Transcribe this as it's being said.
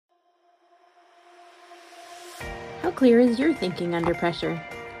How clear is your thinking under pressure?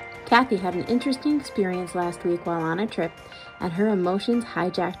 Kathy had an interesting experience last week while on a trip, and her emotions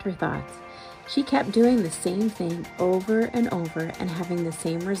hijacked her thoughts. She kept doing the same thing over and over and having the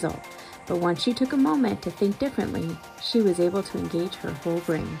same result. But once she took a moment to think differently, she was able to engage her whole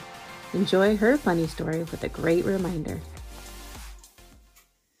brain. Enjoy her funny story with a great reminder.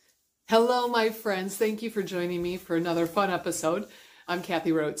 Hello, my friends. Thank you for joining me for another fun episode. I'm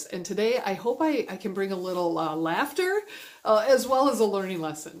Kathy Rhodes, and today I hope I can bring a little laughter as well as a learning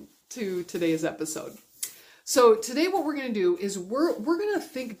lesson to today's episode. So today what we're going to do is we're going to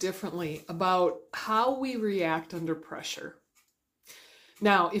think differently about how we react under pressure.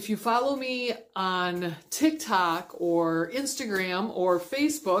 Now, if you follow me on TikTok or Instagram or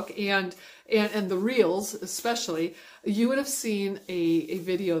Facebook and the Reels especially, you would have seen a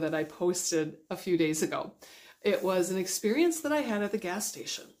video that I posted a few days ago. It was an experience that I had at the gas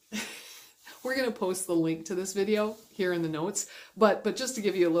station. We're going to post the link to this video here in the notes, but just to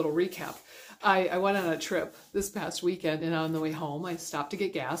give you a little recap, I went on a trip this past weekend, and on the way home, I stopped to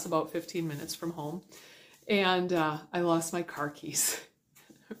get gas about 15 minutes from home, and I lost my car keys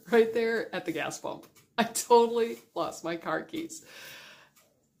right there at the gas pump. I totally lost my car keys.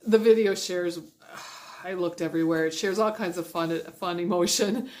 The video shares, I looked everywhere. It shares all kinds of fun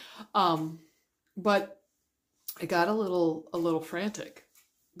emotion, but I got a little frantic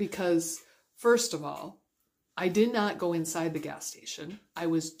because, first of all, I did not go inside the gas station. I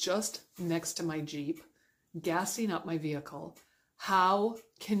was just next to my Jeep, gassing up my vehicle. How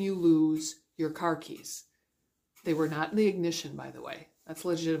can you lose your car keys? They were not in the ignition, by the way. That's a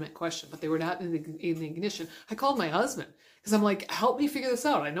legitimate question, but they were not in the ignition. I called my husband because I'm like, help me figure this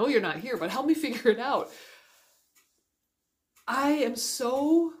out. I know you're not here, but help me figure it out. I am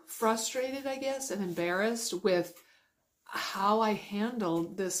so frustrated, I guess, and embarrassed with how I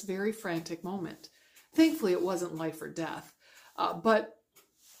handled this very frantic moment. Thankfully, it wasn't life or death, but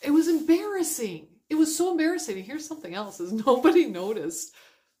it was embarrassing. It was so embarrassing. And here's something else, is nobody noticed.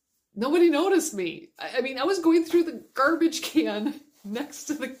 Nobody noticed me. I mean, I was going through the garbage can next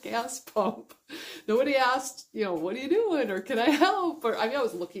to the gas pump. Nobody asked, what are you doing? Or can I help? Or, I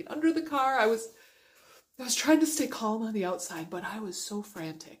was looking under the car. I was trying to stay calm on the outside, but I was so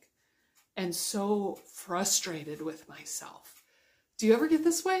frantic and so frustrated with myself. Do you ever get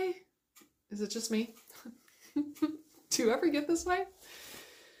this way? Is it just me? Do you ever get this way?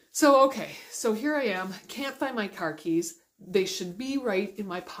 So here I am. Can't find my car keys. They should be right in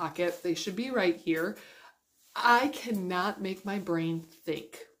my pocket. They should be right here. I cannot make my brain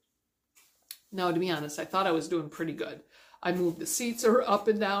think. Now, to be honest, I thought I was doing pretty good. I moved the seats up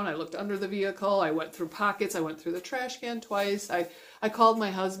and down. I looked under the vehicle. I went through pockets. I went through the trash can twice. I called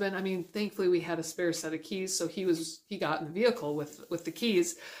my husband. I mean, thankfully we had a spare set of keys, so he got in the vehicle with the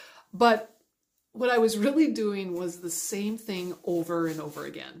keys. But what I was really doing was the same thing over and over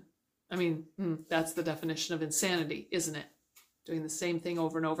again. I mean, that's the definition of insanity, isn't it? Doing the same thing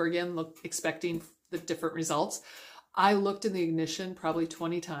over and over again, expecting the different results. I looked in the ignition probably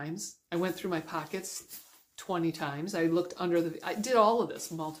 20 times. I went through my pockets 20 times. I looked I did all of this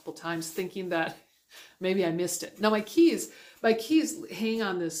multiple times, thinking that maybe I missed it. Now my keys hang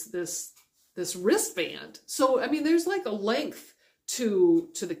on this wristband. So, I mean, there's like a length to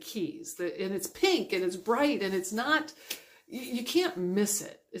the keys, and it's pink and it's bright, and it's not, you can't miss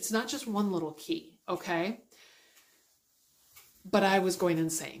it. It's not just one little key. Okay. But I was going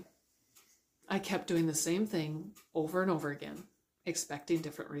insane. I kept doing the same thing over and over again, expecting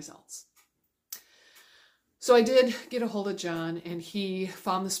different results. So I did get a hold of John, and he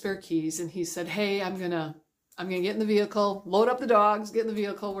found the spare keys, and he said, "Hey, I'm gonna get in the vehicle, load up the dogs, get in the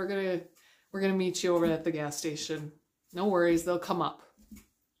vehicle. We're gonna meet you over at the gas station. No worries, they'll come up."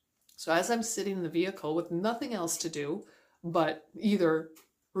 So as I'm sitting in the vehicle with nothing else to do but either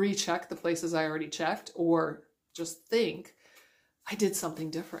recheck the places I already checked or just think, I did something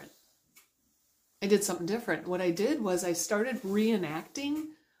different. What I did was I started reenacting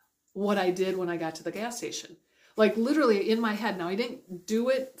what I did when I got to the gas station. Like literally in my head. Now I didn't do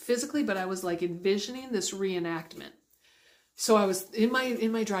it physically, but I was like envisioning this reenactment. So I was in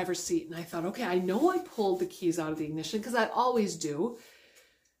my driver's seat, and I thought, okay, I know I pulled the keys out of the ignition because I always do.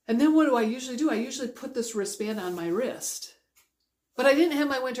 And then what do? I usually put this wristband on my wrist. But I didn't have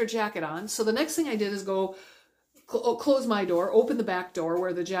my winter jacket on. So the next thing I did is go close my door, open the back door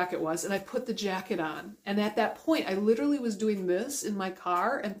where the jacket was, and I put the jacket on. And at that point, I literally was doing this in my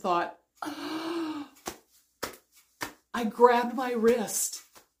car and thought, oh, I grabbed my wrist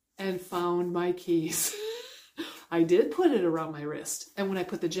and found my keys. I did put it around my wrist. And when I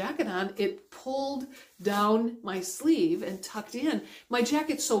put the jacket on, it pulled down my sleeve and tucked in. My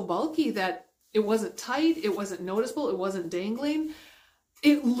jacket's so bulky that It wasn't tight. It wasn't noticeable. It wasn't dangling.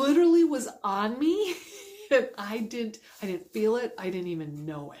 It literally was on me. And I didn't feel it. I didn't even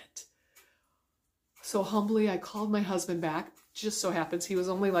know it. So humbly, I called my husband back. Just so happens he was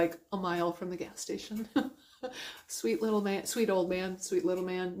only like a mile from the gas station. Sweet little man, sweet old man, sweet little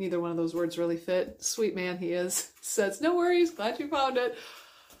man. Neither one of those words really fit. Sweet man he is. Says, no worries, glad you found it.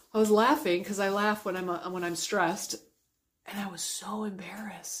 I was laughing because I laugh when I'm stressed. And I was so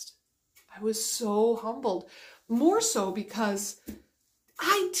embarrassed. I was so humbled. More so because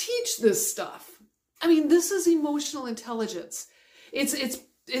I teach this stuff. I mean, this is emotional intelligence.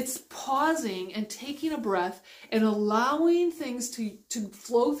 It's pausing and taking a breath and allowing things to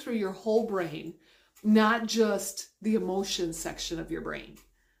flow through your whole brain, not just the emotion section of your brain.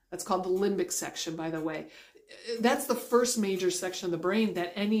 That's called the limbic section, by the way. That's the first major section of the brain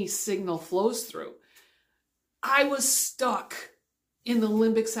that any signal flows through. I was stuck in the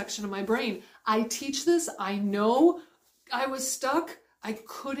limbic section of my brain. I teach this. I know I was stuck. I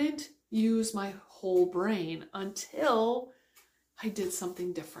couldn't use my whole brain until I did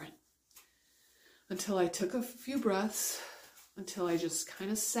something different. Until I took a few breaths, until I just kind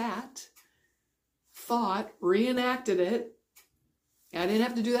of sat, thought, reenacted it. I didn't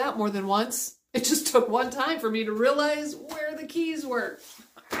have to do that more than once. It just took one time for me to realize where the keys were.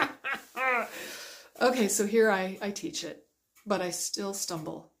 Okay, so here I teach it, but I still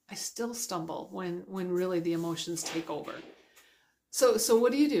stumble. I still stumble when really the emotions take over. So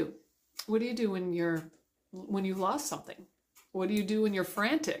what do you do? What do you do when you've lost something? What do you do when you're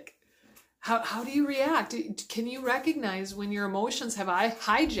frantic? How do you react? Can you recognize when your emotions have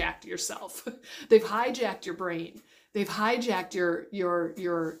hijacked yourself? They've hijacked your brain. They've hijacked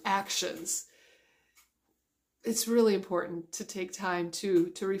your actions. It's really important to take time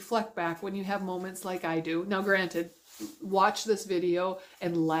to reflect back when you have moments like I do. Now, granted, watch this video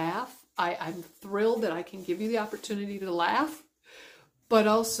and laugh. I'm thrilled that I can give you the opportunity to laugh, but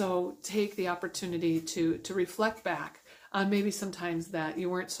also take the opportunity to reflect back on maybe sometimes that you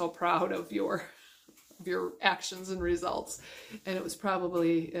weren't so proud of your actions and results. And it was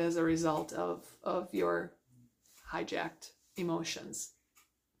probably as a result of your hijacked emotions.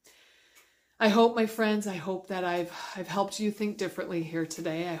 I hope, my friends, that I've helped you think differently here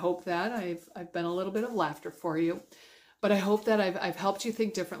today. I hope that I've been a little bit of laughter for you, but I hope that I've helped you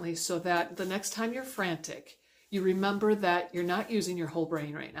think differently so that the next time you're frantic, you remember that you're not using your whole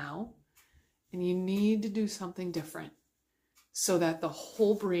brain right now, and you need to do something different so that the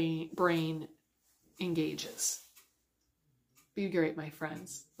whole brain engages. Be great, my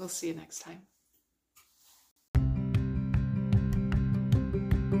friends. We'll see you next time.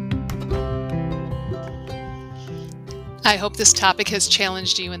 I hope this topic has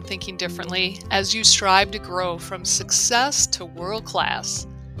challenged you in thinking differently as you strive to grow from success to world class.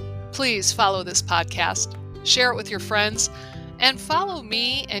 Please follow this podcast, share it with your friends, and follow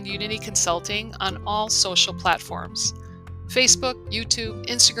me and Unity Consulting on all social platforms: Facebook, YouTube,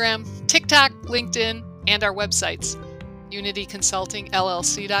 Instagram, TikTok, LinkedIn, and our websites,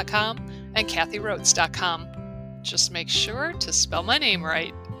 unityconsultingllc.com and kathyrhodes.com. Just make sure to spell my name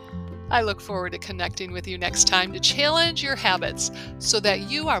right. I look forward to connecting with you next time to challenge your habits so that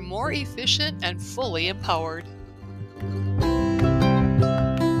you are more efficient and fully empowered.